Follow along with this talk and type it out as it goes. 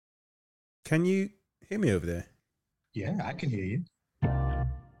Can you hear me over there? Yeah, I can hear you.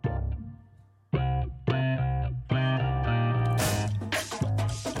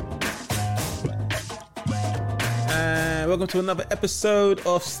 Welcome to another episode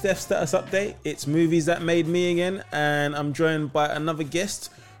of Steph Status Update. It's movies that made me again, and I'm joined by another guest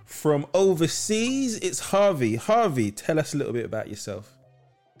from overseas. It's Harvey. Harvey, tell us a little bit about yourself.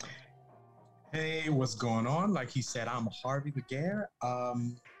 Hey, what's going on? Like he said, I'm Harvey Laguerre,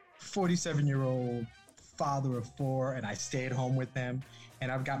 47-year-old father of four, and I stay at home with them.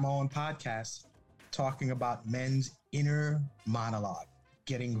 And I've got my own podcast talking about men's inner monologue,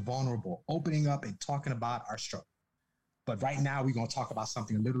 getting vulnerable, opening up and talking about our struggle. But right now, we're going to talk about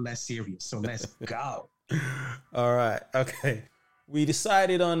something a little less serious. So let's go. All right. Okay. We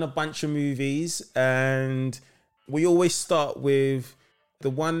decided on a bunch of movies, and we always start with the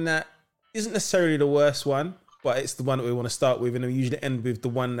one that isn't necessarily the worst one, but it's the one that we want to start with. And we usually end with the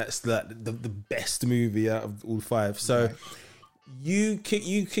one that's the best movie out of all five. So right. you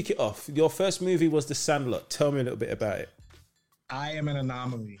kick it off. Your first movie was The Sandlot. Tell me a little bit about it. I am an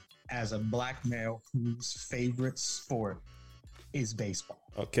anomaly as a black male whose favorite sport is baseball.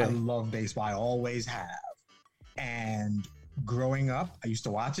 Okay. I love baseball. I always have. And growing up, I used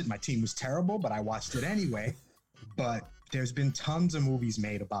to watch it. My team was terrible, but I watched it anyway. But there's been tons of movies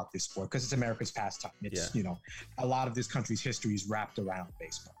made about this sport because it's America's pastime. It's, a lot of this country's history is wrapped around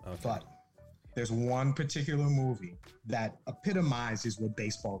baseball. Okay. But there's one particular movie that epitomizes what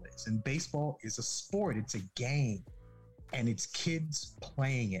baseball is. And baseball is a sport. It's a game. And it's kids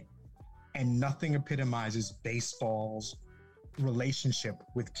playing it. And nothing epitomizes baseball's relationship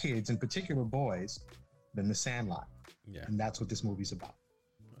with kids, in particular boys, than The Sandlot. Yeah. And that's what this movie's about.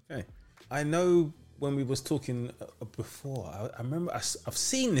 Okay. I know when we was talking before, I remember I've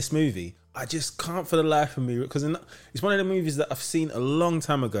seen this movie. I just can't for the life of me, because it's one of the movies that I've seen a long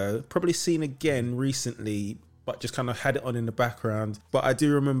time ago, probably seen again recently, but just kind of had it on in the background. But I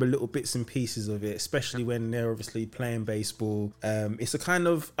do remember little bits and pieces of it, especially when they're obviously playing baseball. It's a kind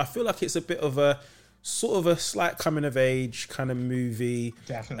of, I feel like it's a bit of a sort of a slight coming of age kind of movie.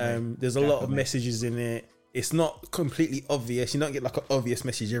 Definitely. There's a lot of messages in it. It's not completely obvious. You don't get like an obvious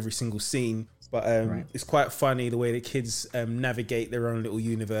message every single scene, but It's quite funny the way the kids navigate their own little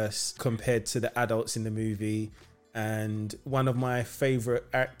universe compared to the adults in the movie. And one of my favourite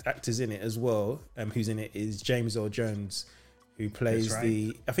actors in it as well, who's in it, is James Earl Jones, who plays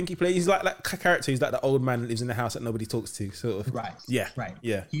he's like that character who's like the old man that lives in the house that nobody talks to, sort of. Right. Yeah. Right.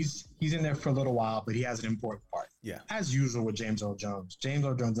 Yeah. He's in there for a little while, but he has an important part. Yeah. As usual with James Earl Jones. James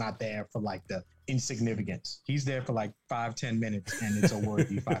Earl Jones not there for like the insignificance. He's there for like 5-10 minutes, and it's a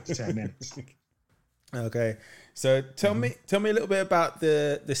worthy 5 to 10 minutes. Okay. So tell me a little bit about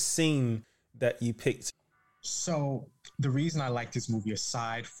the scene that you picked. So the reason I like this movie,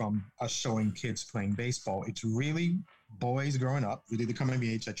 aside from us showing kids playing baseball, it's really boys growing up, really the coming of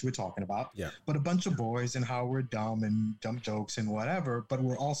age that you were talking about. Yeah. But a bunch of boys and how we're dumb and dumb jokes and whatever, but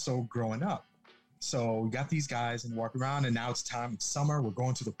we're also growing up. So we got these guys and walk around, and now it's time. It's summer. We're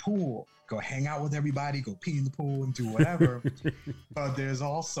going to the pool, go hang out with everybody, go pee in the pool and do whatever. But there's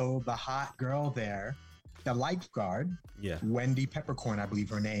also the hot girl there, the lifeguard, Wendy Peppercorn, I believe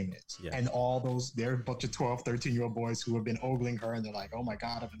her name is. Yeah. And all those, they're a bunch of 12, 13-year-old boys who have been ogling her, and they're like, oh my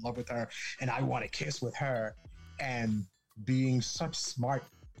God, I'm in love with her, and I want to kiss with her. And being such smart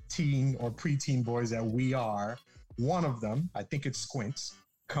teen or preteen boys that we are, one of them, I think it's Squints,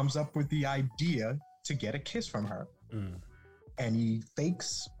 comes up with the idea to get a kiss from her. And he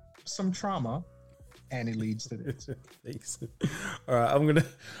fakes some trauma, and it leads to this. All right,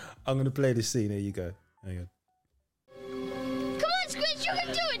 I'm gonna play this scene. There you go. Hang on. Come on, Squinch, you can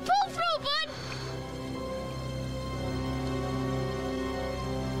do it. Pull through, bud.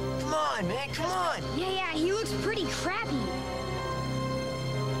 Come on, man, come on. Yeah, he looks pretty crappy.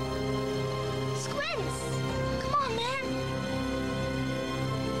 Squints, come on, man.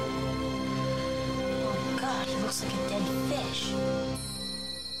 Oh, God, he looks like a dead fish.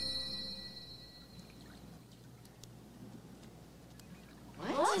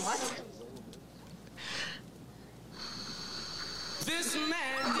 What? This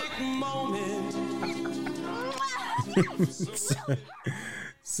magic moment.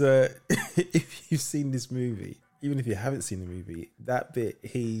 So if you've seen this movie, even if you haven't seen the movie, that bit,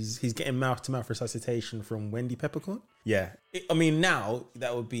 he's getting mouth-to-mouth resuscitation from Wendy Peppercorn. Yeah. I mean, now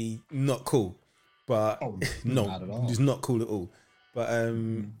that would be not cool, but no, not at all. It's not cool at all. But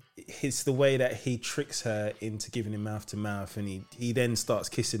it's the way that he tricks her into giving him mouth-to-mouth, and he then starts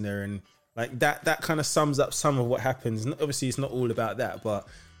kissing her, and like that kind of sums up some of what happens. And obviously, it's not all about that, but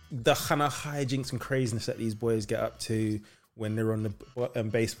the kind of hijinks and craziness that these boys get up to when they're on the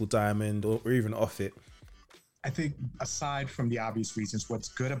baseball diamond or even off it. I think aside from the obvious reasons, what's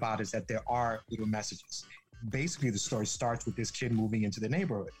good about it is that there are little messages. Basically, the story starts with this kid moving into the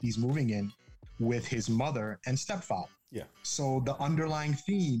neighborhood. He's moving in with his mother and stepfather. Yeah. So the underlying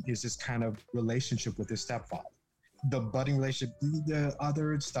theme is this kind of relationship with his stepfather. The budding relationship, the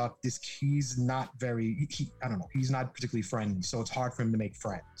other stuff, he's not very, I don't know, he's not particularly friendly. So it's hard for him to make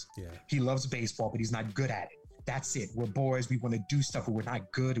friends. Yeah. He loves baseball, but he's not good at it. That's it. We're boys. We want to do stuff, but we're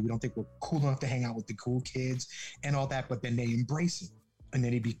not good. We don't think we're cool enough to hang out with the cool kids and all that. But then they embrace it. And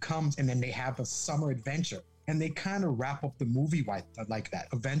then and then they have a summer adventure. And they kind of wrap up the movie like that.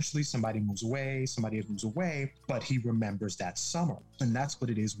 Eventually, somebody moves away, but he remembers that summer. And that's what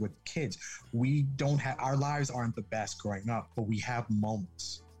it is with kids. Our lives aren't the best growing up, but we have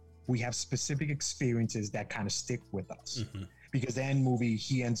moments. We have specific experiences that kind of stick with us. Mm-hmm. Because the end movie,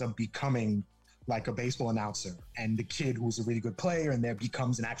 he ends up becoming like a baseball announcer, and the kid who's a really good player and there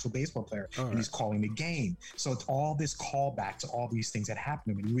becomes an actual baseball player, and he's calling the game. So it's all this callback to all these things that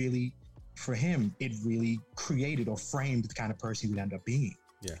happened to him. And really, for him, it really created or framed the kind of person he would end up being.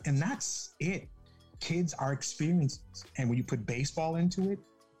 Yeah. And that's it. Kids are experiences. And when you put baseball into it,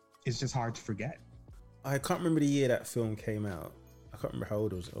 it's just hard to forget. I can't remember the year that film came out. I can't remember how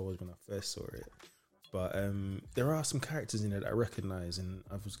old I was when I first saw it. But there are some characters in there that I recognise, and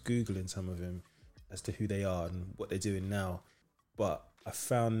I was Googling some of them as to who they are and what they're doing now. But I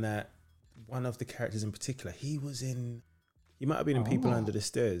found that one of the characters in particular, he might have been in People Under the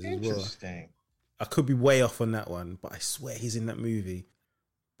Stairs as well. Interesting. I could be way off on that one, but I swear he's in that movie.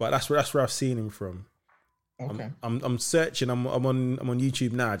 But that's where I've seen him from. Okay. I'm searching. I'm on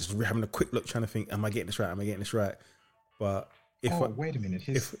YouTube now, just having a quick look, trying to think, am I getting this right? But wait a minute.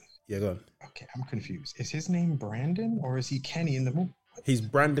 Yeah, go on. Okay, I'm confused. Is his name Brandon or is he Kenny in the movie? He's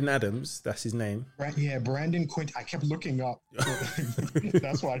Brandon Adams. That's his name. Brandon Quint. I kept looking up.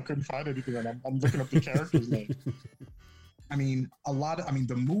 That's why I couldn't find anything. And I'm looking up the character's name. I mean,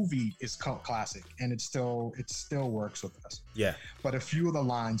 the movie is cult classic, and it still works with us. Yeah. But a few of the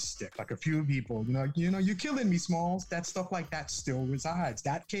lines stick. Like a few people, you're killing me, Smalls. That stuff like that still resides.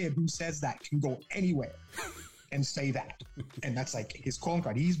 That kid who says that can go anywhere and say that. And that's like his calling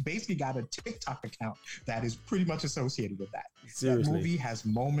card. He's basically got a TikTok account that is pretty much associated with that. Seriously. That movie has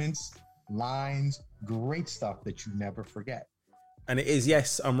moments, lines, great stuff that you never forget. And it is,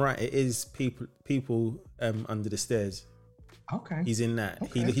 yes, I'm right. It is people Under the Stairs. Okay. He's in that.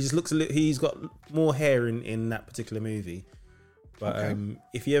 Okay. He just looks a little, he's got more hair in that particular movie. But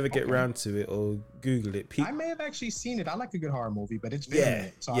if you ever get around to it or Google it. I may have actually seen it. I like a good horror movie, but it's been a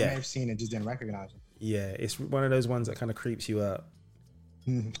minute. So I may have seen it, just didn't recognize it. Yeah, it's one of those ones that kind of creeps you out.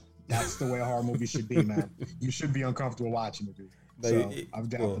 That's the way a horror movie should be, man. You should be uncomfortable watching it, dude. So I'm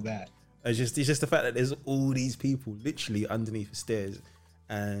down for that. It's just the fact that there's all these people literally underneath the stairs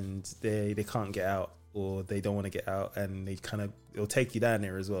and they can't get out, or they don't want to get out, and it'll take you down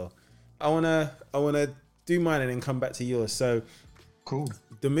there as well. I wanna do mine and then come back to yours. So cool.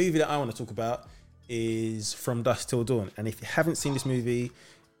 The movie that I want to talk about is From Dusk Till Dawn, and if you haven't seen this movie,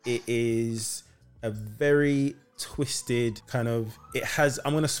 it is a very twisted kind of.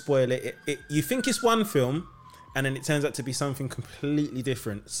 I'm gonna spoil it. You think it's one film, and then it turns out to be something completely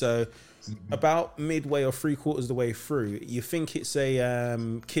different. So about midway or 3/4 of the way through, you think it's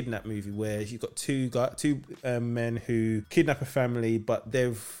a kidnap movie where you've got two men who kidnap a family, but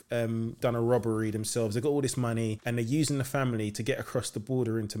they've done a robbery themselves. They've got all this money and they're using the family to get across the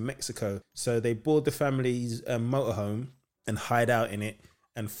border into Mexico. So they board the family's motorhome and hide out in it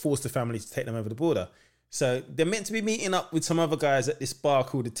and force the family to take them over the border. So they're meant to be meeting up with some other guys at this bar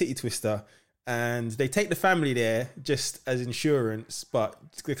called the Titty Twister, and they take the family there just as insurance, but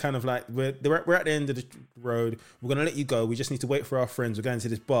they're kind of like, we're at the end of the road, we're going to let you go, we just need to wait for our friends, we're going to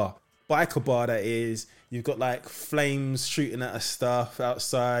this biker bar that is. You've got like flames shooting at us stuff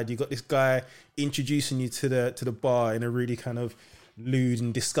outside, you've got this guy introducing you to the bar in a really kind of lewd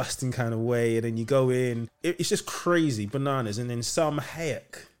and disgusting kind of way, and then you go in, it's just crazy bananas, and then Salma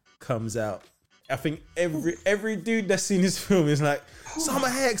Hayek comes out. I think every dude that's seen this film is like, Salma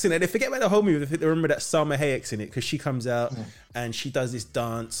Hayek's in it. They forget about the whole movie. They remember that Salma Hayek's in it because she comes out and she does this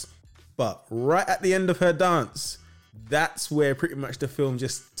dance. But right at the end of her dance, that's where pretty much the film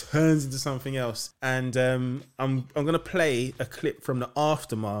just turns into something else. And I'm gonna play a clip from the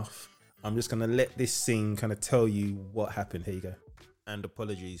aftermath. I'm just gonna let this scene kind of tell you what happened. Here you go. And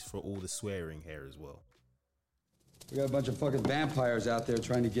apologies for all the swearing here as well. We got a bunch of fucking vampires out there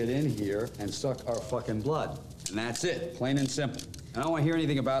trying to get in here and suck our fucking blood. And that's it, plain and simple. And I don't want to hear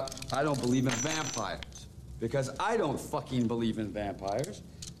anything about, I don't believe in vampires. Because I don't fucking believe in vampires.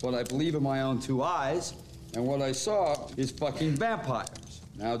 But I believe in my own two eyes. And what I saw is fucking vampires.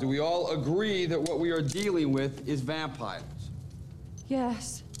 Now, do we all agree that what we are dealing with is vampires?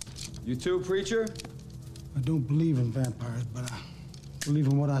 Yes. You too, preacher? I don't believe in vampires, but I believe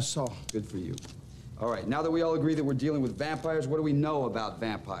in what I saw. Good for you. All right, now that we all agree that we're dealing with vampires, what do we know about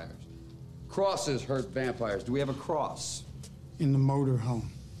vampires? Crosses hurt vampires. Do we have a cross? In the motor home.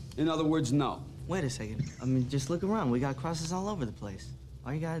 In other words, no. Wait a second. I mean, just look around. We got crosses all over the place.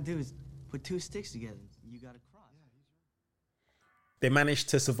 All you gotta do is put two sticks together. You got a cross. They managed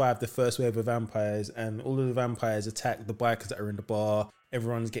to survive the first wave of vampires, and all of the vampires attack the bikers that are in the bar.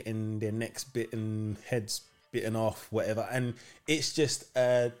 Everyone's getting their necks bitten, heads bitten off, whatever. And it's just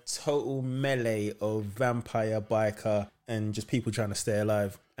a total melee of vampire, biker, and just people trying to stay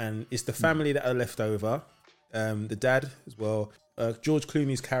alive. And it's the family that are left over. The dad as well. George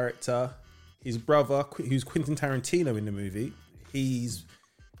Clooney's character, his brother, who's Quentin Tarantino in the movie. He's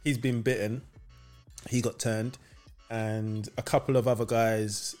been bitten. He got turned. And a couple of other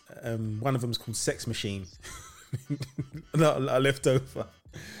guys. One of them's called Sex Machine. Not left over.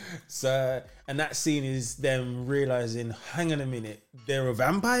 So, and that scene is them realizing, hang on a minute, there are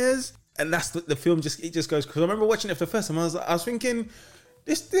vampires, and that's the film just goes. Because I remember watching it for the first time, I was thinking,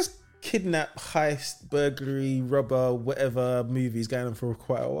 this kidnap, heist, burglary, robber, whatever movie is going on for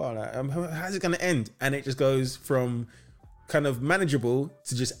quite a while. Like, how's it going to end? And it just goes from kind of manageable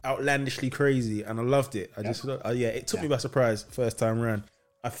to just outlandishly crazy, and I loved it. It took me by surprise first time around.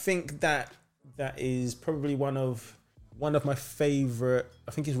 I think that is probably one of my favorite.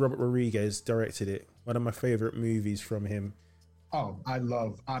 I think it's Robert Rodriguez directed it. One of my favorite movies from him. Oh,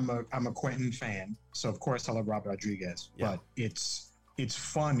 I'm a Quentin fan, so of course I love Robert Rodriguez. Yeah. But it's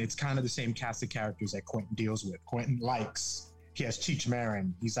fun. It's kind of the same cast of characters that Quentin deals with. Quentin he has Cheech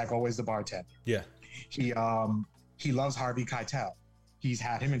Marin. He's like always the bartender. Yeah. He loves Harvey Keitel. He's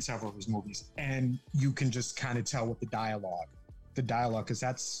had him in several of his movies, and you can just kind of tell with the dialogue, because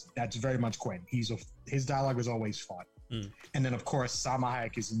that's very much Quentin. His dialogue is always fun. And then of course Salma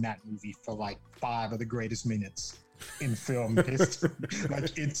Hayek is in that movie for like 5 of the greatest minutes in film history. Like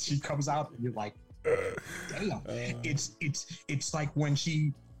she comes out and you're like, damn. It's like when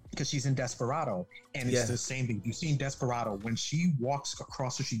because she's in Desperado, and it's the same thing. You've seen Desperado, when she walks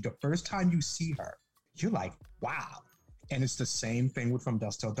across the street, the first time you see her, you're like, wow. And it's the same thing with From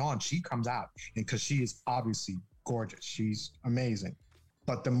Dusk Till Dawn. She comes out, and because she is obviously gorgeous, she's amazing.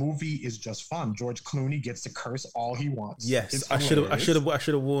 But the movie is just fun. George Clooney gets to curse all he wants. Yes, I should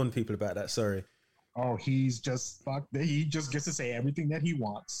have warned people about that. Sorry. Oh, he's just fucked. He just gets to say everything that he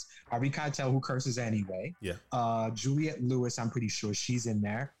wants. Harvey Keitel, who curses anyway. Yeah. Juliette Lewis, I'm pretty sure she's in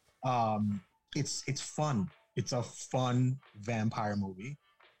there. It's fun. It's a fun vampire movie,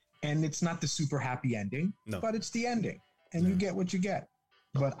 and it's not the super happy ending, but it's the ending, and you get what you get.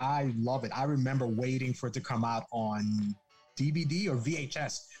 But I love it. I remember waiting for it to come out on DVD or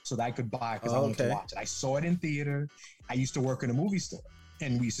VHS so that I could buy it because I wanted to watch it. I saw it in theater. I used to work in a movie store,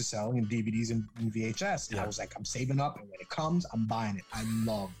 and we used to sell DVDs and VHS. And I was like, I'm saving up, and when it comes, I'm buying it. I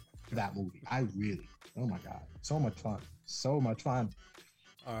love that movie. Oh my God, so much fun. So much fun.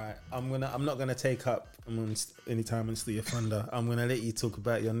 All right, I'm not gonna take up any time and steal your thunder. I'm gonna let you talk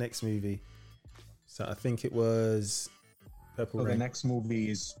about your next movie. So I think it was Purple Rain. The next movie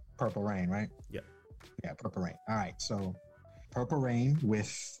is Purple Rain, right? Yeah, Purple Rain. All right, so Purple Rain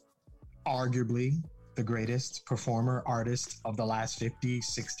with arguably the greatest performer artist of the last 50,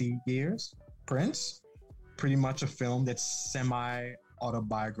 60 years, Prince. Pretty much a film that's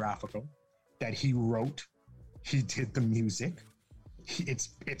semi-autobiographical, that he wrote. He did the music.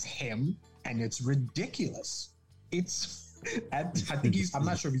 It's him, and it's ridiculous. I think I'm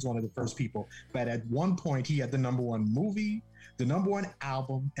not sure if he's one of the first people, but at one point he had the #1 movie, the #1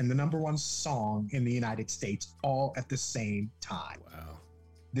 album, and the #1 song in the United States all at the same time. Wow.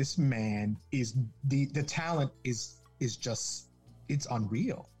 This man is the talent is just, it's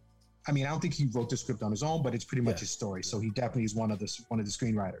unreal. I mean, I don't think he wrote the script on his own, but it's pretty much his story. So he definitely is one of the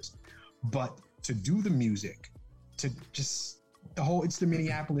screenwriters. But to do the music, to just it's the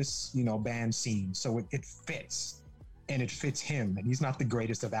Minneapolis, band scene. So it fits. And it fits him, and he's not the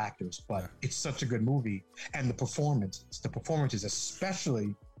greatest of actors, but it's such a good movie. And the performances,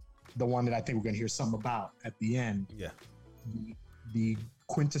 especially the one that I think we're going to hear something about at the end. Yeah. The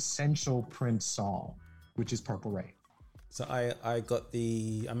quintessential Prince song, which is Purple Rain. So I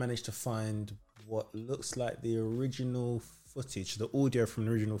managed to find what looks like the original footage, the audio from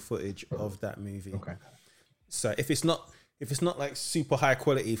the original footage of that movie. Okay. So if it's not like super high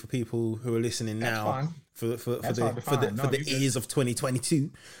quality for people who are listening now, for the ears of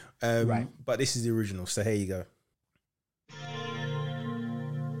 2022, right. But this is the original. So here you go.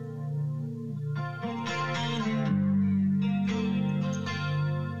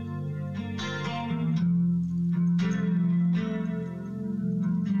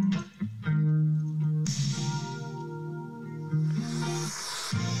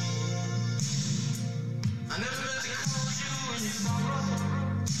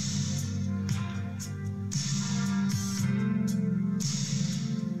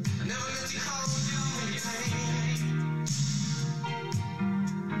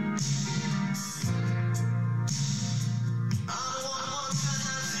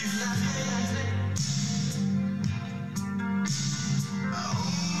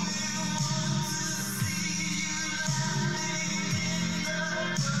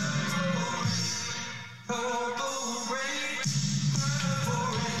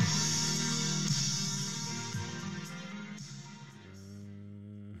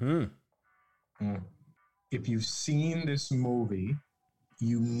 If you've seen this movie,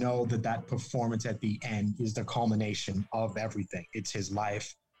 you know that performance at the end is the culmination of everything. It's his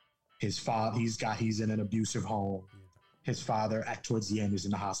life. His father, he's in an abusive home. His father, towards the end, is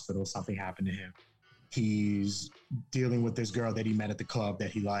in the hospital. Something happened to him. He's dealing with this girl that he met at the club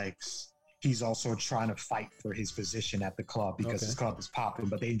that he likes. He's also trying to fight for his position at the club because his club is popping,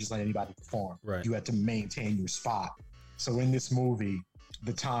 but they didn't just let anybody perform. Right. You had to maintain your spot. So in this movie,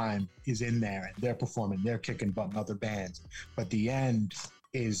 the time is in there and they're performing, they're kicking butt in other bands. But the end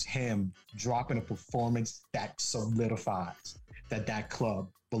is him dropping a performance that solidifies that club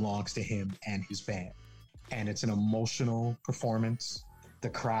belongs to him and his band. And it's an emotional performance. The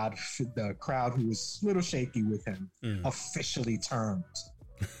crowd who was a little shaky with him officially turns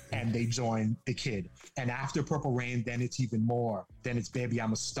and they join the kid. And after Purple Rain, then it's even more. Then it's Baby,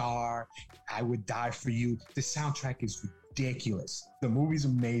 I'm a Star. I Would Die for You. The soundtrack is ridiculous. The movie's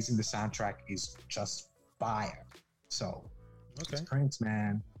amazing. The soundtrack is just fire. So it's Prince,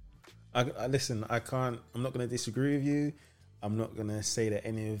 man. I listen, I'm not going to disagree with you. I'm not going to say that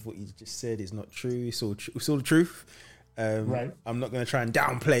any of what you just said is not true. It's all the truth. Right. I'm not going to try and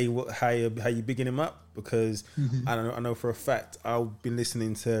downplay how you bigging him up because I know for a fact I've been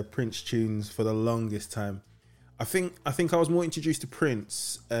listening to Prince tunes for the longest time. I think I was more introduced to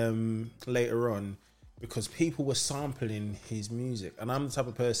Prince later on because people were sampling his music, and I'm the type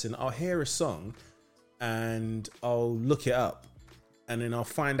of person, I'll hear a song and I'll look it up, and then I'll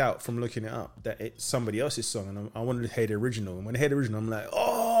find out from looking it up that it's somebody else's song, and I wanted to hear the original. And when I hear the original, I'm like,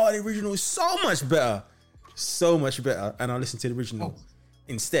 oh, the original is so much better, and I'll listen to the original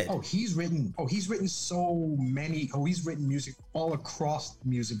instead. He's written music all across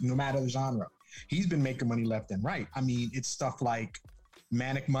music, no matter the genre. He's been making money left and right. I mean, it's stuff like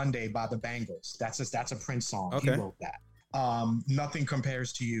Manic Monday by the Bangles. That's a Prince song. He wrote that. Nothing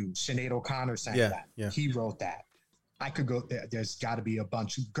Compares to You. Sinead O'Connor sang that. Yeah. He wrote that. I could go there. There's got to be a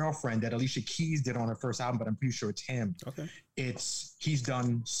bunch. Girlfriend that Alicia Keys did on her first album, but I'm pretty sure it's him. Okay. He's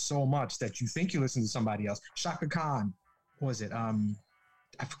done so much that you think you listen to somebody else. Shaka Khan, what was it?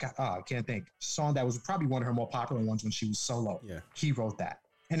 I forgot. I can't think. Song that was probably one of her more popular ones when she was solo. Yeah. He wrote that.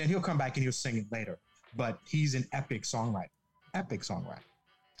 And then he'll come back and he'll sing it later. But he's an epic songwriter.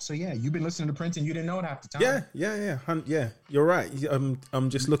 So yeah, you've been listening to Prince and you didn't know it half the time. Yeah. You're right. I'm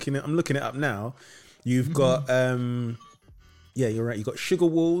just looking it up now. You've got you're right. You got Sugar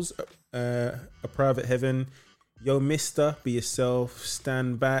Walls, A Private Heaven, Yo Mister, Be Yourself,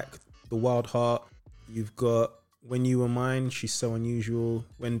 Stand Back, The Wild Heart. You've got When You Were Mine, She's So Unusual,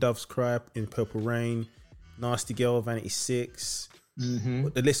 When Doves Cry, In Purple Rain, Nasty Girl, Vanity 6.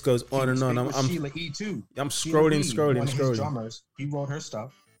 The list goes on and on. I'm Sheila E too. I'm scrolling. One of his drummers, he wrote her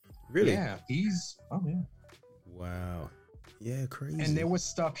stuff. Really? Yeah. Wow. Yeah, crazy. And there was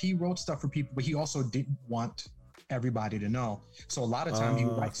stuff, he wrote stuff for people, but he also didn't want everybody to know. So a lot of times he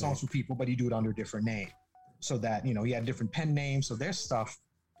would write songs for people, but he'd do it under a different name. So that, he had different pen names. So there's stuff,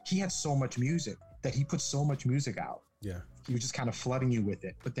 he had so much music that he put so much music out. Yeah. He was just kind of flooding you with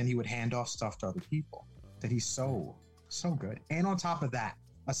it. But then he would hand off stuff to other people that he's so good. And on top of that,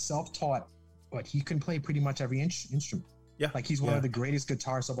 a self-taught, but he can play pretty much every instrument. Yeah. Like he's one of the greatest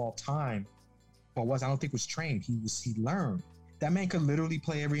guitarists of all time. But I don't think was trained. He learned. That man could literally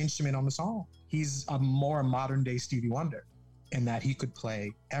play every instrument on the song. He's a more modern day Stevie Wonder in that he could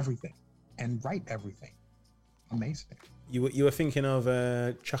play everything and write everything. Amazing. You were thinking of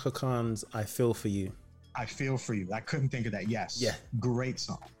Chaka Khan's "I Feel for You." I Feel for You. I couldn't think of that. Yes. Yeah. Great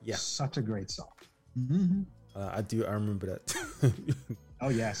song. Yeah. Such a great song. Mm-hmm. I remember that. Oh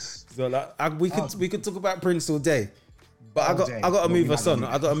yes. So we could talk about Prince all day. But I got to move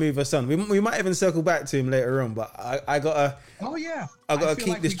us on. We might even circle back to him later on. But I gotta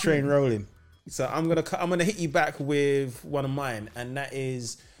keep this train rolling. So I'm gonna hit you back with one of mine, and that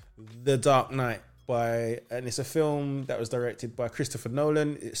is The Dark Knight and it's a film that was directed by Christopher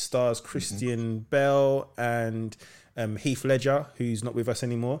Nolan. It stars Christian Bale and Heath Ledger, who's not with us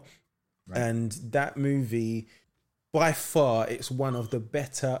anymore. Right. And that movie, by far, it's one of the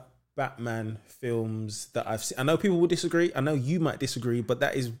better Batman films that I've seen. I know people will disagree. I know you might disagree, but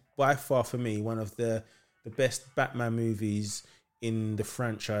that is by far for me one of the best Batman movies in the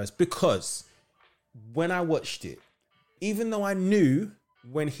franchise, because when I watched it, even though I knew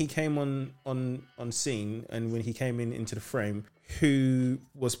when he came on scene and when he came into the frame who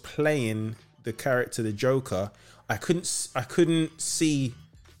was playing the character, the Joker, I couldn't see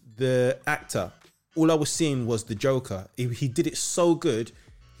the actor. All I was seeing was the Joker. He did it so good.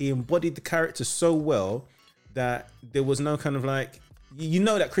 He embodied the character so well that there was no kind of like,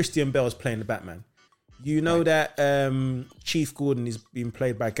 that Christian Bale is playing the Batman. You know that Chief Gordon is being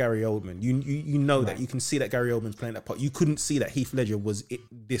played by Gary Oldman. You know that. You can see that Gary Oldman's playing that part. You couldn't see that Heath Ledger was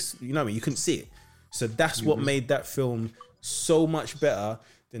this. You know what I mean? You couldn't see it. So that's what made that film so much better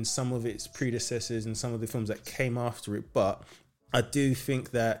than some of its predecessors and some of the films that came after it. But I do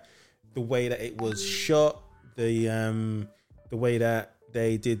think that the way that it was shot, the way that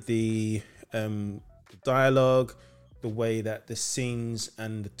they did the dialogue, the way that the scenes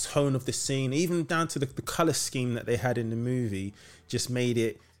and the tone of the scene, even down to the color scheme that they had in the movie, just made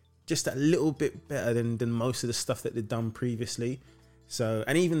it just a little bit better than most of the stuff that they'd done previously. So,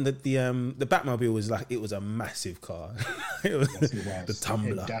 and even the Batmobile was like, it was a massive car. It was, the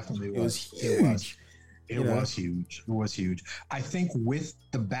Tumbler. It definitely was. It was huge. It was huge. It was huge. I think with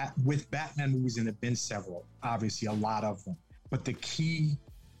Batman movies, and there've been several, obviously a lot of them. But the key,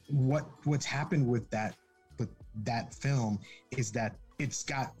 what's happened with that film is that it's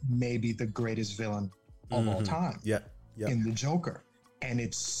got maybe the greatest villain of all time. Yeah. In the Joker. And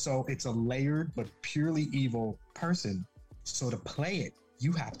it's a layered but purely evil person. So to play it,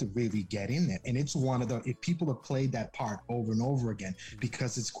 you have to really get in there. And it's one of the, if people have played that part over and over again,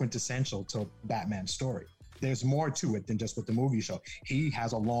 because it's quintessential to Batman's story. There's more to it than just what the movie show. He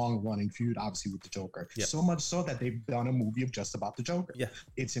has a long running feud, obviously, with the Joker. Yep. So much so that they've done a movie of just about the Joker. Yeah.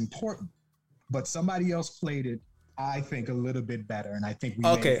 It's important. But somebody else played it, I think, a little bit better. And I think we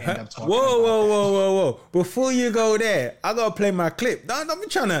may end up talking Whoa. Before you go there, I got to play my clip. Don't be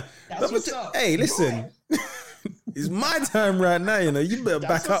trying to... Hey, listen. It's my time right now, you know. You better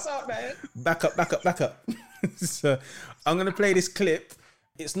back up. Back up. So I'm going to play this clip.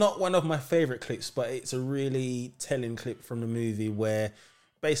 It's not one of my favorite clips, but it's a really telling clip from the movie where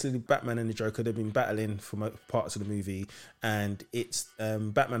basically Batman and the Joker, they've been battling for parts of the movie, and it's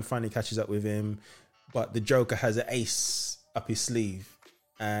Batman finally catches up with him, but the Joker has an ace up his sleeve,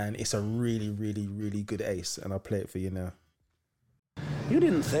 and it's a really, really, really good ace, and I'll play it for you now. You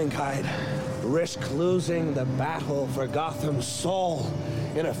didn't think I'd risk losing the battle for Gotham's soul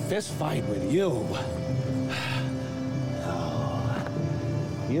in a fistfight with you. No.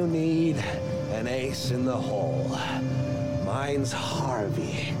 You need an ace in the hole. Mine's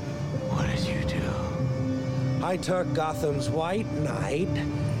Harvey. What did you do? I took Gotham's White Knight,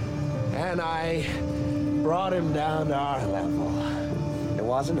 and I brought him down to our level. It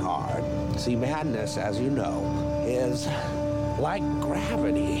wasn't hard. See, madness, as you know, is like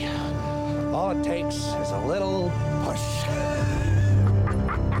gravity. All it takes is a little push.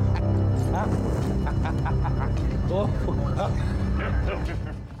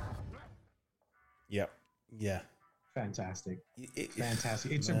 Yep. Yeah. Fantastic.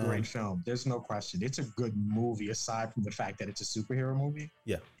 Fantastic. It's a great film. There's no question. It's a good movie, aside from the fact that it's a superhero movie.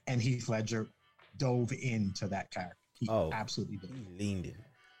 Yeah. And Heath Ledger dove into that character. He absolutely did. He leaned in.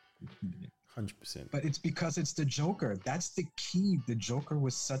 100%. But it's because it's the Joker. That's the key. The Joker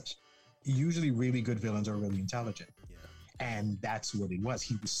was usually really good villains are really intelligent. Yeah. And that's what it was.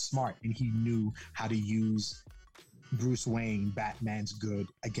 He was smart, and he knew how to use Bruce Wayne, Batman's good,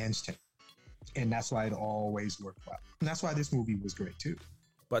 against him. And that's why it always worked well. And that's why this movie was great too.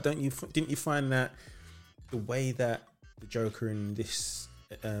 But didn't you find that the way that the Joker in this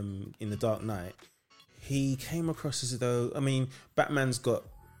in The Dark Knight, he came across as though, I mean, Batman's got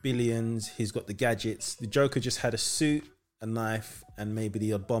billions, he's got the gadgets. The Joker just had a suit, a knife, and maybe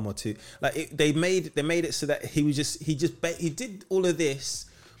the odd bomb or two. Like they made it so that he did all of this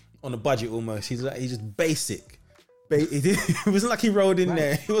on a budget almost. He's just basic. It wasn't like he rolled in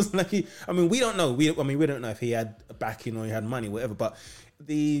there. It wasn't like we don't know. We don't know if he had a backing or he had money, whatever. But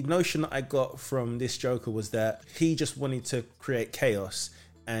the notion that I got from this Joker was that he just wanted to create chaos,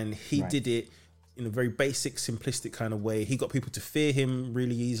 and he did it in a very basic, simplistic kind of way. He got people to fear him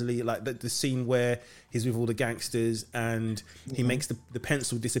really easily. Like the scene where he's with all the gangsters and he makes the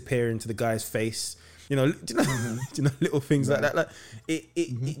pencil disappear into the guy's face. You know, do you know little things like that. Like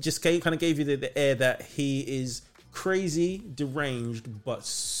it just gave you the air that he is crazy, deranged, but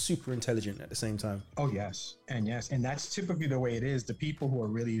super intelligent at the same time. Oh yes, and that's typically the way it is. The people who are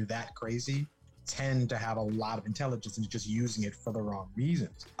really that crazy tend to have a lot of intelligence and just using it for the wrong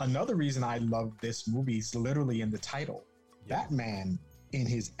reasons. Another reason I love this movie is literally in the title. Batman, in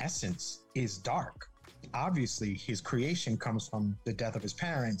his essence, is dark. Obviously, his creation comes from the death of his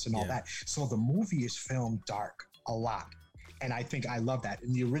parents and all that. So the movie is filmed dark a lot. And I think I love that.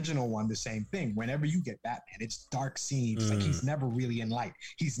 In the original one, the same thing. Whenever you get Batman, it's dark scenes. Like he's never really in light.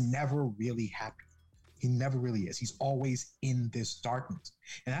 He's never really happy. He never really is. He's always in this darkness.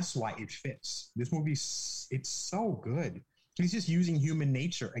 And that's why it fits. This movie, it's so good. He's just using human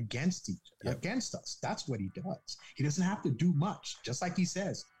nature against us. That's what he does. He doesn't have to do much. Just like he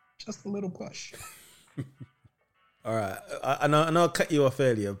says, just a little push. All right. I know I cut you off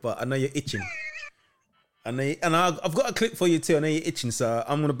earlier, but I know you're itching. I've got a clip for you too. I know you're itching, so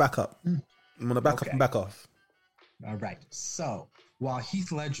I'm gonna back up. I'm gonna back up and back off. All right. So while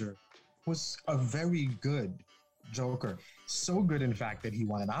Heath Ledger was a very good Joker, so good in fact that he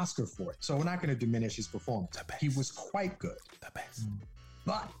won an Oscar for it. So we're not going to diminish his performance. He was quite good. The best.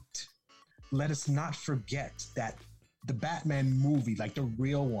 But let us not forget that the Batman movie, like the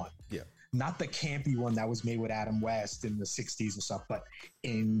real one, not the campy one that was made with Adam West in the 60s and stuff, but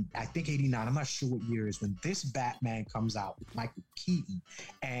in, I think, 89, I'm not sure what year it is, when this Batman comes out with Michael Keaton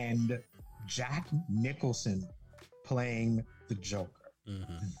and Jack Nicholson playing the Joker.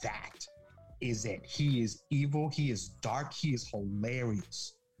 That is it. He is evil. He is dark. He is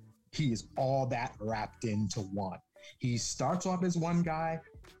hilarious. He is all that wrapped into one. He starts off as one guy,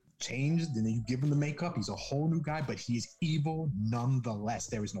 changed, and then you give him the makeup. He's a whole new guy, but he is evil nonetheless.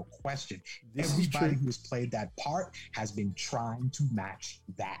 There is no question. Everybody who has played that part has been trying to match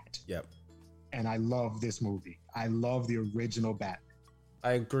that. Yep. And I love this movie. I love the original Batman.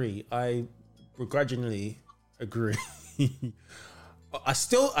 I agree. I begrudgingly agree. I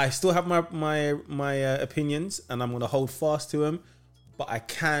still have my opinions, and I'm going to hold fast to them. But I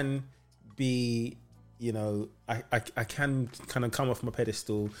can be, you know, I can kind of come off my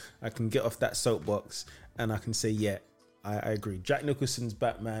pedestal. I can get off that soapbox, and I can say, yeah, I agree. Jack Nicholson's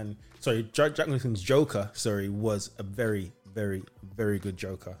Joker, was a very, very, very good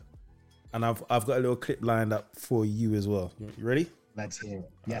Joker. And I've got a little clip lined up for you as well. You ready? Let's hear it.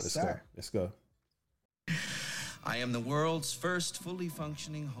 Yes, sir. Let's go. I am the world's first fully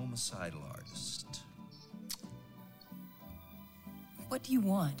functioning homicidal artist. What do you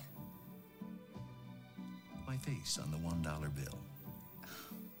want? My face on the $1 bill.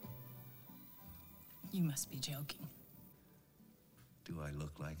 You must be joking. Do I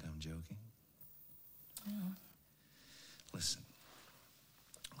look like I'm joking? No. Listen,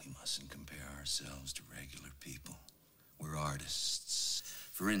 we mustn't compare ourselves to regular people. We're artists.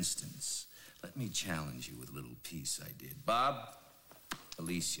 For instance, let me challenge you with a little piece I did. Bob,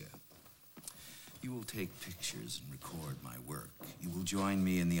 Alicia, you will take pictures and record my work. You will join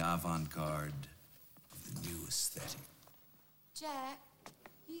me in the avant-garde of the new aesthetic. Jack,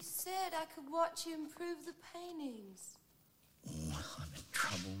 you said I could watch you improve the paintings. Oh, I'm in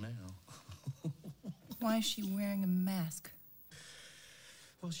trouble now. Why is she wearing a mask?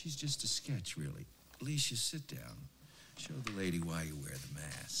 Well, she's just a sketch, really. Alicia, sit down. Show the lady why you wear the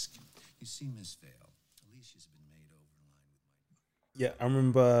mask. You see, Miss Vale, Alicia's been made over in line with my... Yeah, I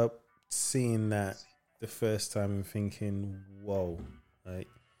remember seeing that the first time and thinking, whoa, like,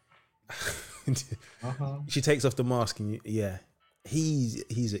 she takes off the mask and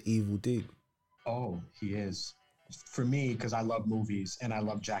he's an evil dude. Oh, he is. For me, because I love movies and I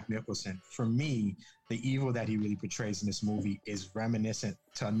love Jack Nicholson, for me, the evil that he really portrays in this movie is reminiscent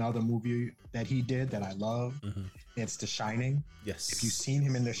to another movie that he did that I love. It's The Shining. Yes. If you've seen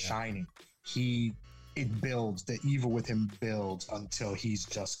him in The Shining, it builds, the evil with him builds until he's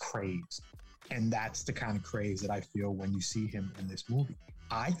just crazed. And that's the kind of craze that I feel when you see him in this movie.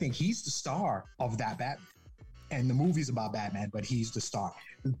 I think he's the star of that Batman. And the movie's about Batman, but he's the star.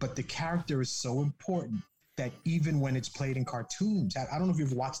 But the character is so important that even when it's played in cartoons, I don't know if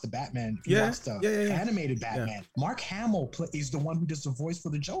you've watched the Batman, watched the animated Batman. Mark Hamill is the one who does the voice for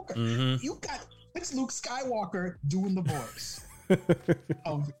the Joker. It's Luke Skywalker doing the voice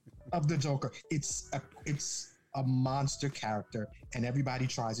of the Joker. It's a monster character, and everybody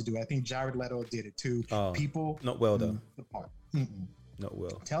tries to do it. I think Jared Leto did it too. People not well though. The part. Not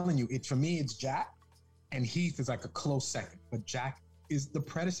well. I'm telling you, for me, it's Jack, and Heath is like a close second, but Jack is the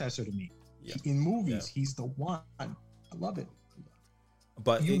predecessor to me. In movies, he's the one. I love it.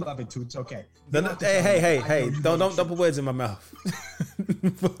 But you love it too. It's okay. Hey! Don't put words in my mouth.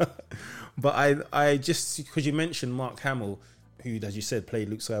 but I just, because you mentioned Mark Hamill, who, as you said, played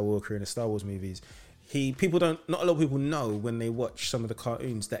Luke Skywalker in the Star Wars movies. Not a lot of people know when they watch some of the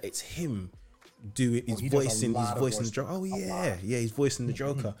cartoons that it's him doing his voicing the Joker. Oh yeah, he's voicing the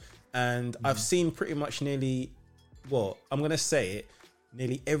Joker. And I've seen pretty much nearly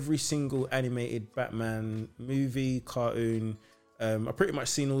every single animated Batman movie, cartoon. I've pretty much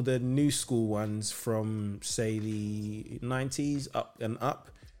seen all the new school ones from, say, the 90s up and up.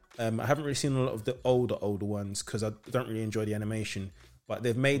 I haven't really seen a lot of the older ones because I don't really enjoy the animation. But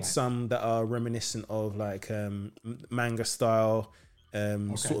they've made some that are reminiscent of like manga style,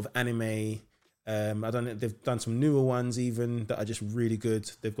 sort of anime. I don't know. They've done some newer ones even that are just really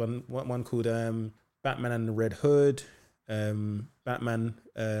good. They've got one called Batman and the Red Hood. Batman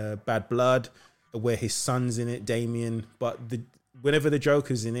Bad Blood, where his son's in it, Damien, but whenever the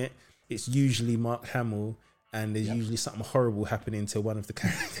Joker's in it, it's usually Mark Hamill, and there's usually something horrible happening to one of the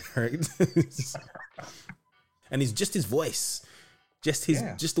characters. And it's just his voice, just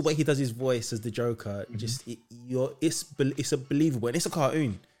the way he does his voice as the Joker. It's a believable, and it's a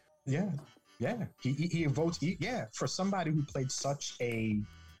cartoon. Yeah. He evokes. For somebody who played such a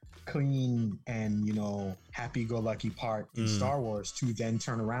clean and happy-go-lucky part in Star Wars to then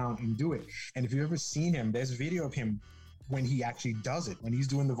turn around and do it. And if you've ever seen him, there's a video of him when he actually does it, when he's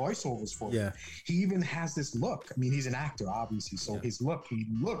doing the voiceovers for it. He even has this look. I mean, he's an actor, obviously, so his look, he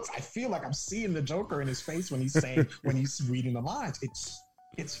looks, I feel like I'm seeing the Joker in his face when he's saying, when he's reading the lines.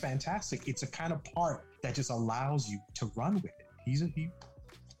 It's fantastic. It's a kind of part that just allows you to run with it.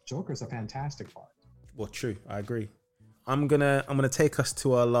 Joker's a fantastic part. Well, true. I agree. I'm gonna take us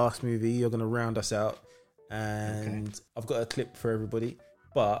to our last movie. You're gonna round us out, and I've got a clip for everybody,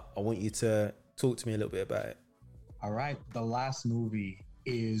 but I want you to talk to me a little bit about it. All right. The last movie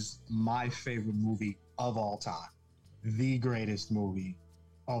is my favorite movie of all time. The greatest movie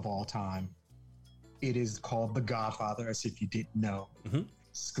of all time. It is called The Godfather, as if you didn't know.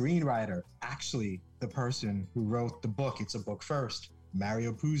 Screenwriter, actually the person who wrote the book, it's a book first,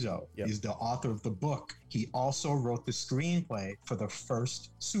 Mario Puzo, is the author of the book. He also wrote the screenplay for the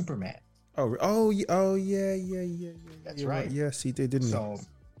first Superman. Oh yeah. That's You're right. Yes, he did, didn't he?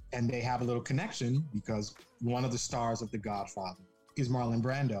 And they have a little connection because one of the stars of The Godfather is Marlon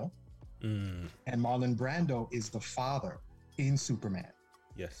Brando. And Marlon Brando is the father in Superman.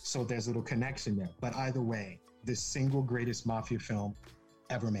 Yes. So there's a little connection there. But either way, the single greatest mafia film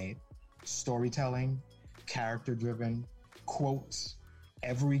ever made. Storytelling, character-driven, quotes.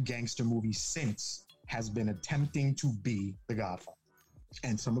 Every gangster movie since has been attempting to be The Godfather.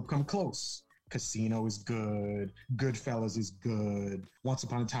 And some have come close. Casino is good. Goodfellas is good. Once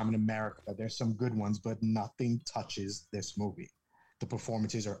Upon a Time in America, there's some good ones, but nothing touches this movie. The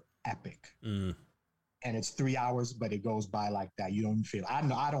performances are epic. And it's 3 hours, but it goes by like that. You don't feel it. I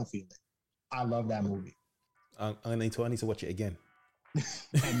don't feel it. I love that movie. I need to watch it again.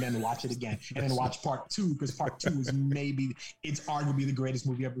 And then watch it again. And then watch part 2, because part 2 is it's arguably the greatest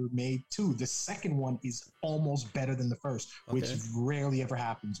movie ever made too. The second one is almost better than the first, which rarely ever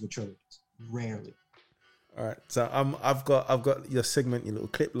happens with trilogies. Rarely. All right, so I've got your segment, your little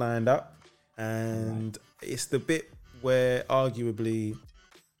clip lined up, and it's the bit where arguably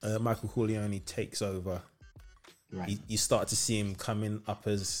Michael Corleone takes over. Right. You start to see him coming up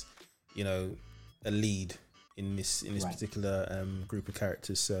as, a lead in this particular group of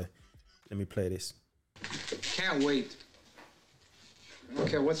characters. So let me play this. Can't wait. I don't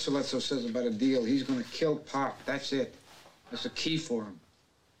care what Soletso says about a deal. He's going to kill Pop. That's it. That's the key for him.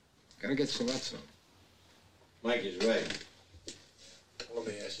 Gotta get Soletso. Mike is right. Let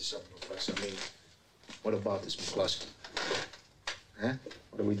me ask you something, Professor. I mean, what about this McCluskey? Huh?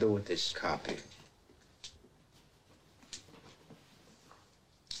 What do we do with this copy?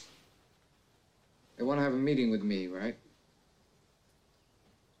 They want to have a meeting with me, right?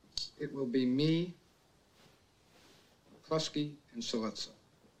 It will be me, McCluskey, and Soletso.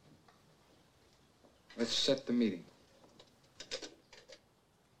 Let's set the meeting.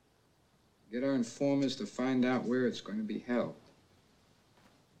 Get our informers to find out where it's going to be held.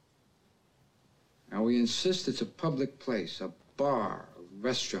 Now, we insist it's a public place, a bar, a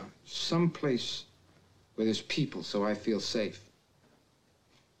restaurant, someplace where there's people so I feel safe.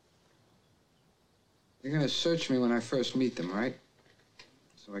 They're going to search me when I first meet them, right?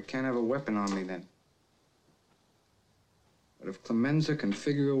 So I can't have a weapon on me then. But if Clemenza can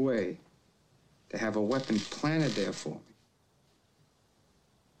figure a way to have a weapon planted there for me,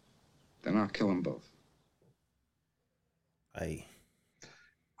 then I'll kill them both. Aye.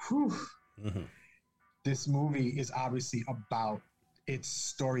 Whew. This movie is obviously about its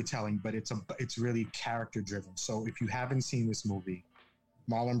storytelling, but it's really character driven. So if you haven't seen this movie,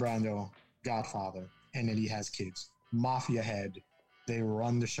 Marlon Brando, Godfather, and then he has kids. Mafia head, they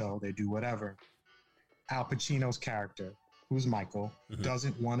run the show, they do whatever. Al Pacino's character, who's Michael,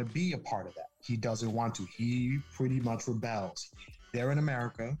 doesn't want to be a part of that. He doesn't want to. He pretty much rebels. They're in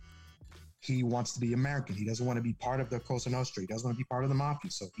America. He wants to be American. He doesn't want to be part of the Cosa Nostra. He doesn't want to be part of the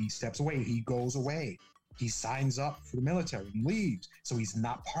mafia. So he steps away. He goes away. He signs up for the military. He leaves. So he's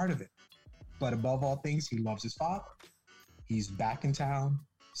not part of it. But above all things, he loves his father. He's back in town.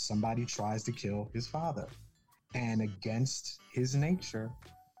 Somebody tries to kill his father. And against his nature,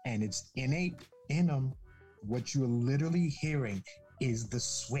 and it's innate in him, what you're literally hearing is the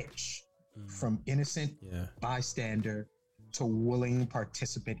switch from innocent bystander to willing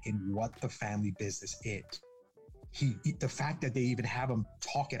participant in what the family business is. The fact that they even have him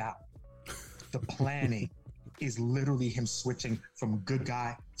talk it out, the planning, is literally him switching from good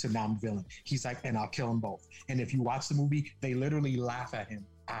guy to now I'm villain. He's like, and I'll kill them both. And if you watch the movie, they literally laugh at him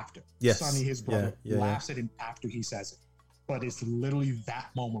after. Yes. Sonny, his brother, Yeah, laughs at him after he says it. But it's literally that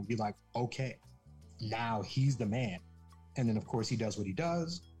moment we're like, okay, now he's the man. And then, of course, he does what he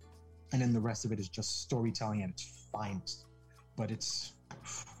does. And then the rest of it is just storytelling at its finest. But it's,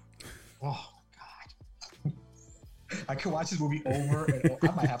 oh, God. I could watch this movie over and over.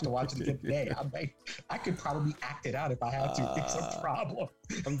 I might have to watch it again today. I could probably act it out if I had to. It's a problem.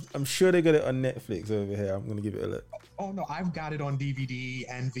 I'm sure they got it on Netflix over here. I'm going to give it a look. Oh, no, I've got it on DVD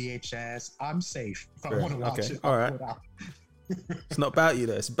and VHS. I'm safe. If I want to watch it, all right. It's not about you,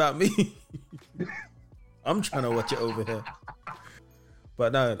 though. It's about me. I'm trying to watch it over here.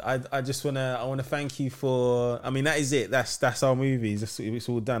 But no, I just want to thank you for, I mean, that is it. That's our movies. It's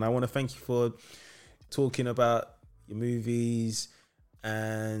all done. I want to thank you for talking about your movies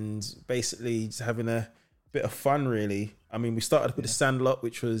and basically just having a bit of fun, really. I mean, we started with The Sandlot,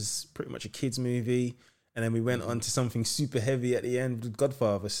 which was pretty much a kid's movie. And then we went on to something super heavy at the end with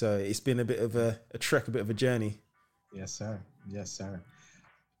Godfather. So it's been a bit of a trek, a bit of a journey. Yes, sir. Yes, sir.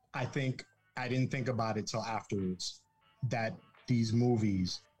 I didn't think about it till afterwards that these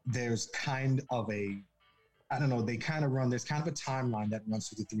movies, there's kind of there's kind of a timeline that runs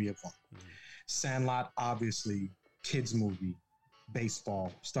through the three of them. Mm-hmm. Sandlot, obviously, kids movie,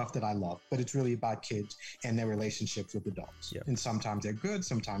 baseball, stuff that I love, but it's really about kids and their relationships with adults. Yep. And sometimes they're good,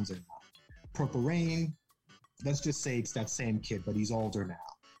 sometimes they're not. Purple Rain, let's just say it's that same kid, but he's older now.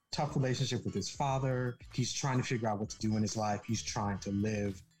 Tough relationship with his father. He's trying to figure out what to do in his life. He's trying to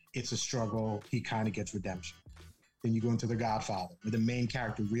live. It's a struggle. He kind of gets redemption. Then you go into The Godfather, where the main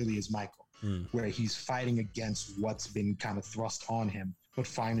character really is Michael, where he's fighting against what's been kind of thrust on him, but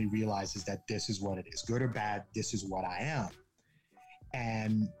finally realizes that this is what it is. Good or bad, this is what I am.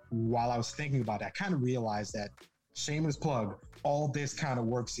 And while I was thinking about it, I kind of realized that, shameless plug, all this kind of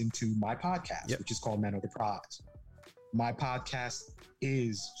works into my podcast, which is called Men of the Prize. My podcast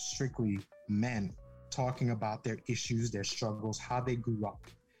is strictly men talking about their issues, their struggles, how they grew up,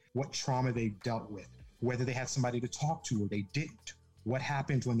 what trauma they dealt with, whether they had somebody to talk to or they didn't, what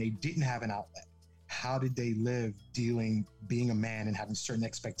happened when they didn't have an outlet, how did they live being a man and having certain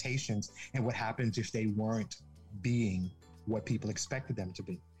expectations, and what happens if they weren't being what people expected them to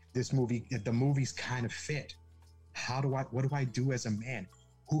be. This movie, if the movies kind of fit, what do I do as a man?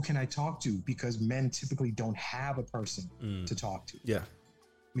 Who can I talk to? Because men typically don't have a person to talk to. Yeah.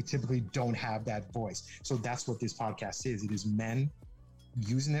 We typically don't have that voice. So that's what this podcast is. It is men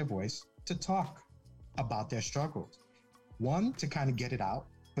using their voice to talk about their struggles. One, to kind of get it out,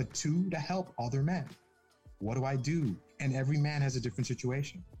 but two, to help other men. What do I do? And every man has a different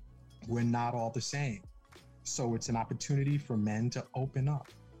situation. We're not all the same. So it's an opportunity for men to open up.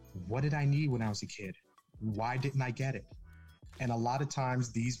 What did I need when I was a kid? Why didn't I get it? And a lot of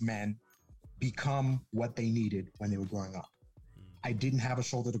times these men become what they needed when they were growing up. I didn't have a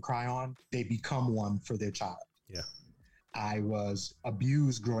shoulder to cry on. They become one for their child. Yeah. I was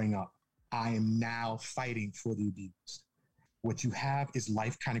abused growing up. I am now fighting for the abused. What you have is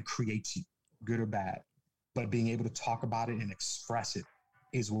life kind of creates you, good or bad. But being able to talk about it and express it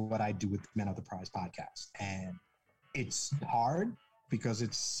is what I do with Men of the Prize podcast. And it's hard because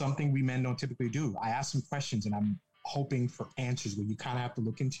it's something we men don't typically do. I ask some questions and I'm hoping for answers where you kind of have to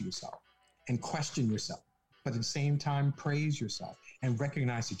look into yourself and question yourself, but at the same time, praise yourself and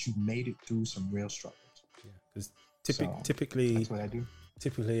recognize that you've made it through some real struggles. Yeah, because typically, that's what I do.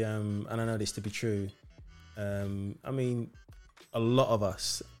 Typically, and I know this to be true. I mean, a lot of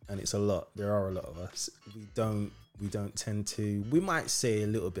us, and it's a lot. There are a lot of us. We don't tend to. We might say a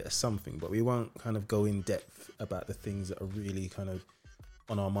little bit of something, but we won't kind of go in depth about the things that are really kind of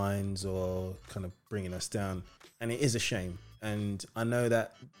on our minds or kind of bringing us down. And it is a shame. And I know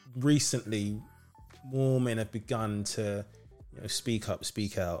that recently more men have begun to, speak up,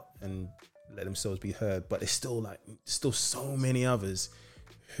 speak out and let themselves be heard. But there's still so many others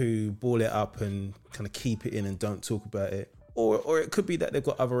who ball it up and kind of keep it in and don't talk about it. Or it could be that they've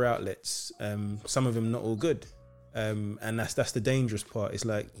got other outlets. Some of them not all good. And that's the dangerous part. It's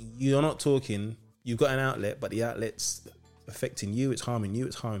like you're not talking, you've got an outlet, but the outlet's affecting you, it's harming you,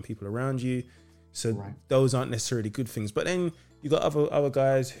 it's harming people around you. So those aren't necessarily good things. But then you got other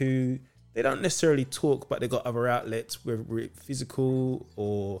guys who they don't necessarily talk, but they got other outlets, whether it's physical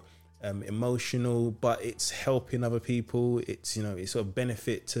or emotional, but it's helping other people. It's it's a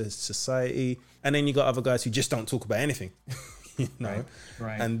benefit to society. And then you got other guys who just don't talk about anything, Right.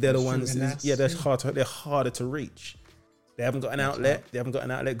 And they're the ones. True. They're harder to reach. They haven't got an outlet. Right. They haven't got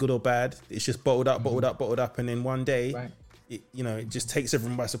an outlet, good or bad. It's just bottled up, and then one day, it just takes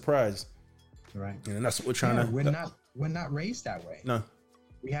everyone by surprise. Right. And that's what we're trying to. We're not raised that way. No.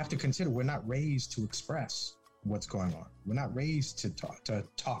 We have to consider we're not raised to express what's going on. We're not raised to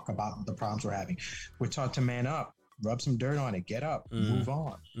talk about the problems we're having. We're taught to man up, rub some dirt on it, get up, move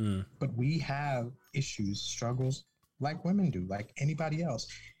on. But we have issues, struggles like women do, like anybody else.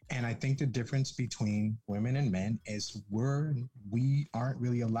 And I think the difference between women and men is we aren't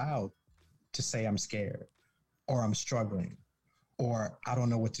really allowed to say I'm scared or I'm struggling or I don't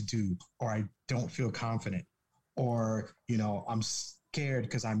know what to do or I don't feel confident or, I'm scared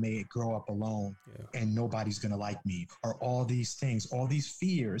because I may grow up alone and nobody's going to like me or all these things, all these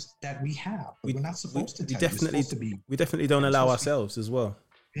fears that we have. But we're not supposed to tell you. We definitely don't allow ourselves as well.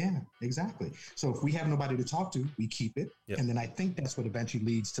 Yeah, exactly. So if we have nobody to talk to, we keep it. Yep. And then I think that's what eventually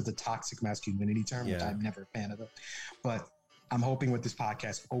leads to the toxic masculinity term, which I'm never a fan of. But I'm hoping with this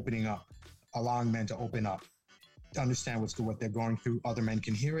podcast, opening up, allowing men to open up, to understand what they're going through. Other men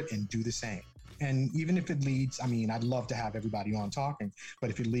can hear it and do the same. And even if it leads, I'd love to have everybody on talking,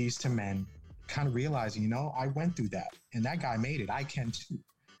 but if it leads to men kind of realizing, I went through that and that guy made it, I can too.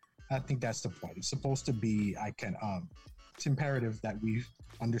 I think that's the point. It's supposed to be, it's imperative that we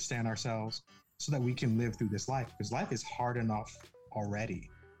understand ourselves so that we can live through this life, because life is hard enough already.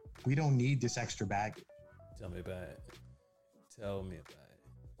 We don't need this extra baggage. Tell me about it.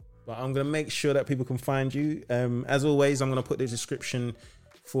 But I'm going to make sure that people can find you. As always, I'm going to put the description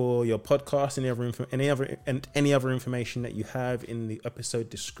for your podcast and any other information that you have in the episode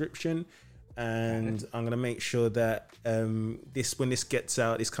description. And I'm going to make sure that when this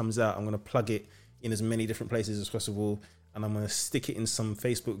comes out, I'm going to plug it in as many different places as possible. And I'm going to stick it in some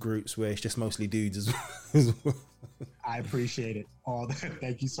Facebook groups where it's just mostly dudes as well. I appreciate it.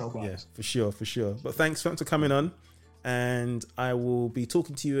 Thank you so much. Yeah, for sure. But thanks for coming on. And I will be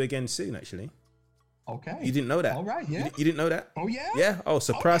talking to you again soon, actually. Okay. You didn't know that? All right, yeah. You didn't know that? Oh, yeah? Yeah. Oh,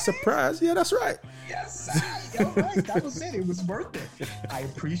 surprise. Yeah, that's right. Yes. All right. That was it. It was worth it. I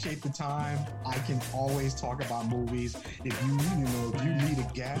appreciate the time. I can always talk about movies. If you need a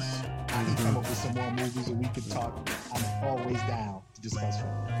guest, I can come up with some more movies and we can talk. I'm always down to discuss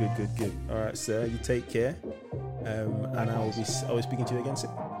them. Good. All right, sir. You take care. And I will be speaking to you again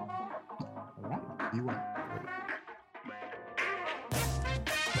soon. All right. You will.